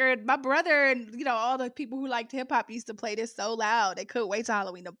was younger, my brother and, all the people who liked hip hop used to play this so loud. They couldn't wait till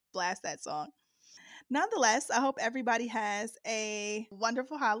Halloween to blast that song. Nonetheless, I hope everybody has a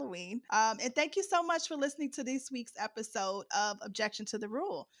wonderful Halloween. And thank you so much for listening to this week's episode of Objection to the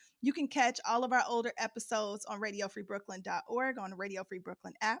Rule. You can catch all of our older episodes on radiofreebrooklyn.org, on the Radio Free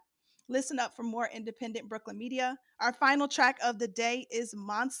Brooklyn app. Listen up for more independent Brooklyn media. Our final track of the day is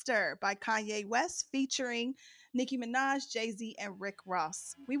Monster by Kanye West, featuring Nicki Minaj, Jay-Z, and Rick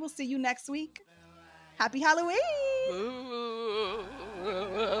Ross. We will see you next week. Happy Halloween! Ooh.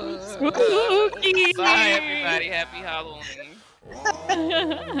 Spooky. Bye, everybody. Happy Halloween.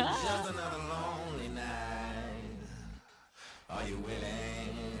 Just another lonely night. Are you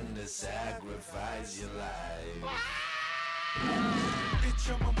willing to sacrifice your life?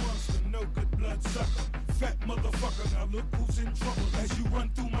 Bitch, I'm a monster, no good blood sucker. Fat motherfucker, now look who's in trouble. As you run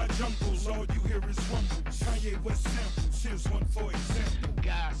through my jungles, all you hear is rumble. Kanye West samples, here's one for example.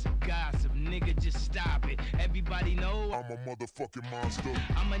 Gossip, nigga, just stop it. Everybody know I'm a motherfucking monster.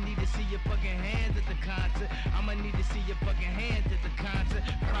 I'ma need to see your fucking hands at the concert. I'ma need to see your fucking hands at the concert.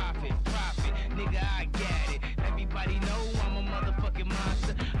 Profit, nigga, I got it. Everybody know I'm a motherfucking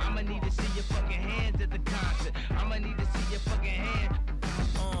monster. I'ma need to see your fucking hands at the concert. I'ma need to see your fucking hands.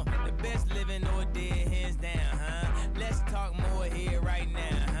 The best living or dead, hands down, huh? Let's talk more here right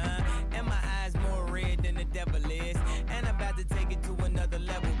now, huh? And my eyes more red than the devil is. And I'm about to take it to another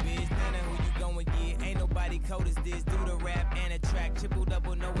level, bitch. None of who you going get, ain't nobody cold as this. Do the rap and a track, triple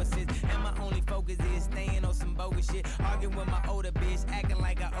double, no assist. And my only focus is staying on some bogus shit. Arguing with my older bitch, acting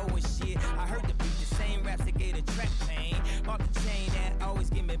like I owe a shit. I heard the beat, the same raps that gave the track pain. Bought the chain that always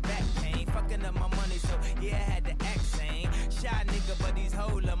give me back pain. Fucking up my money, so yeah, I had to act sane. Shy nigga, but these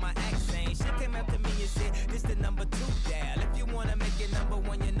hoes love my accent. She came up to me and said, this the number 2 dial. If you wanna make it number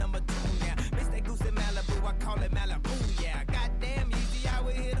 1, you're number 2 now. Miss that goose in Malibu, I call it Malibu, yeah. Goddamn easy, I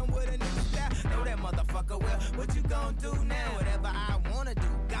would hit him with a new style. Know that motherfucker well, what you gon' do now? Whatever I wanna do,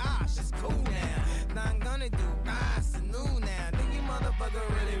 gosh, it's cool now. Not gonna do, it's new now. Think you motherfucker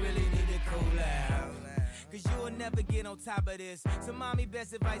really need to cool out. Cause you'll never get on top of this. So mommy,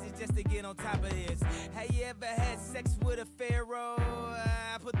 best advice is just to get on top of this. Have you ever had sex with a pharaoh?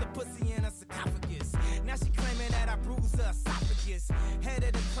 I put the pussy in a sarcophagus. Now she claiming that I bruised her esophagus. Head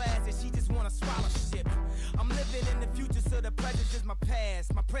of the class and she just wanna swallow shit. I'm living in the future, so the present is my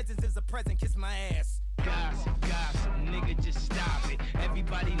past. My presence is a present, kiss my ass. Gossip, nigga, just stop it.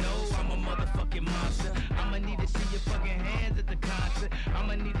 Everybody know I'm a motherfucking monster. I'ma need to see your fucking hands at the concert.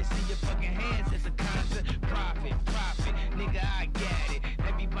 I'ma need to see your fucking hands at the concert. Profit, nigga, I got it.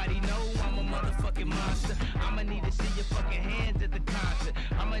 Everybody know I'm a motherfucking monster. I'ma need to see your fucking hands at the concert.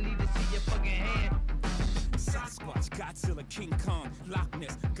 I'ma need to see your fucking hands. Sasquatch, Godzilla, King Kong, Loch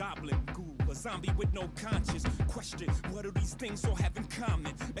Ness, Goblin, Ghoul, a zombie with no conscience. Question, what do these things all have in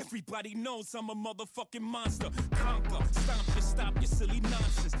common? Everybody knows I'm a motherfucking monster. Conquer, stop your silly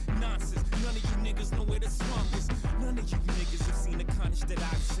nonsense. None of you niggas know where the swamp is. None of you niggas have seen the carnage that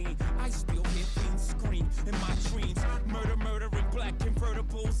I've seen. I still hear things scream in my dreams. Murder in black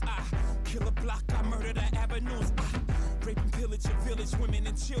convertibles. I kill a block, I murder the avenues. Rape and pillage your village, women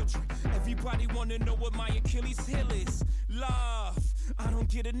and children. Everybody wanna know what my Achilles heel is. Love, I don't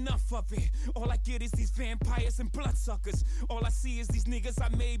get enough of it. All I get is these vampires and bloodsuckers. All I see is these niggas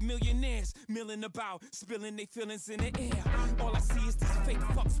I made millionaires, milling about, spilling their feelings in the air. All I see is these fake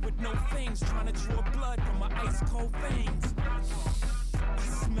fucks with no fangs, trying to draw blood from my ice cold veins.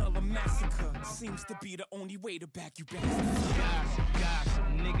 Smell a massacre seems to be the only way to back you back. Gossip,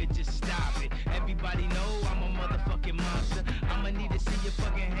 nigga, just stop it. Everybody know I'm a motherfucking monster. I'ma need to see your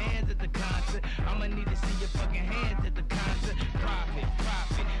fucking hands at the concert. I'ma need to see your fucking hands at the concert. Profit,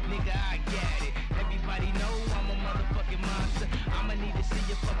 nigga, I get it. Everybody know I'm a motherfucking monster. I'ma need to see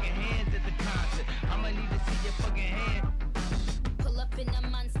your fucking hands at the concert. I'ma need to see your fucking hands. Pull up in a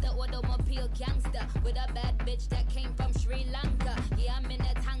monster automobile gangster with a bad bitch that came from Sri Lanka. Yeah, I'm in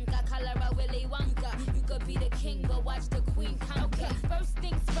a tanka, color a Willy Wonka. You could be the king, but watch the queen conquer. Okay, first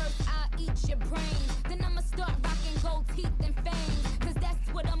things first, I'll eat your brains. Then I'ma start rocking gold teeth and fangs. Cause that's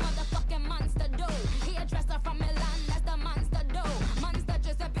what a motherfucking monster do. Hairdresser from Milan, that's the monster do. Monster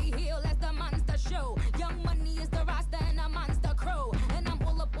Giuseppe Hill, that's the monster show. Young Money is the roster and a monster crew. And I'm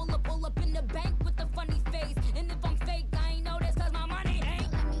all up in the bank with a funny face. And if I'm fake, I ain't know this cause my money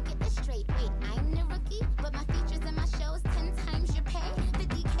ain't. Let me get this straight. Wait, I'm the rookie, but my features and my shows 10 times your pay.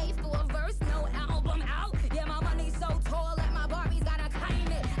 50K for a verse, no album out. Yeah, my money's so tall that my Barbies gotta climb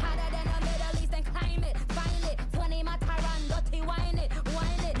it. Hotter than the Middle East and climb it. Find it, 20 my Tyron, dirty wine it.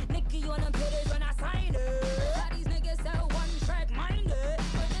 Nicky on them pitties when I sign it. How these niggas sell one track minded.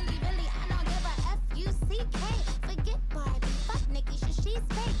 But really, I don't give a F-U-C-K. Forget Barbie, fuck Nikki, she's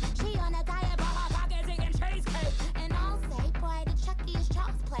fake. She on a diet, But my pockets eating cheesecake. and I'll say, boy, the Chucky is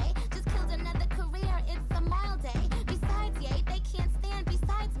child's play. Just killed another career, it's a mild day. Besides, yay, they can't stand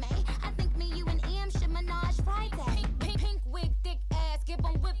besides me. I think me, you, and Em should menage Friday. Pink wig, thick ass, give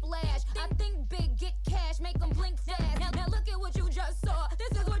 'em whiplash. I think big, get cash, make 'em blink fast. Now look at what you just saw.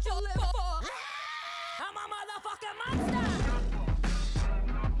 This is what you live for. I'm a motherfucking monster.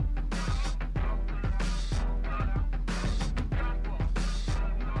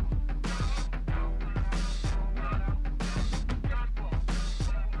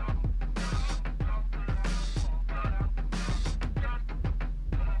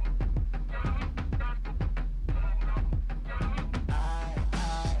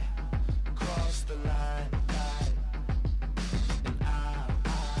 Cross the line,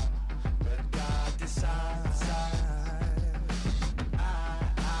 and let God decide.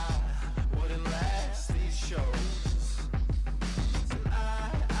 I wouldn't last these shows. So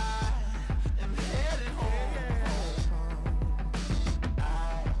I am headed home. I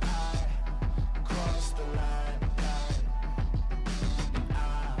cross the line, and I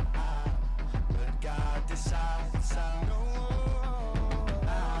let God decide.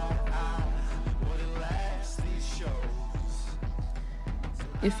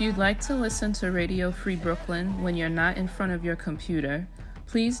 If you'd like to listen to Radio Free Brooklyn when you're not in front of your computer,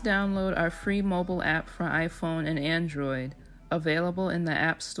 please download our free mobile app for iPhone and Android, available in the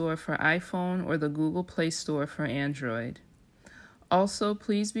App Store for iPhone or the Google Play Store for Android. Also,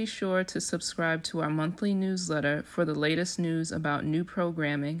 please be sure to subscribe to our monthly newsletter for the latest news about new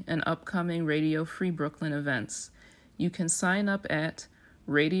programming and upcoming Radio Free Brooklyn events. You can sign up at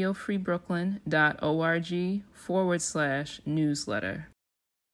radiofreebrooklyn.org/newsletter.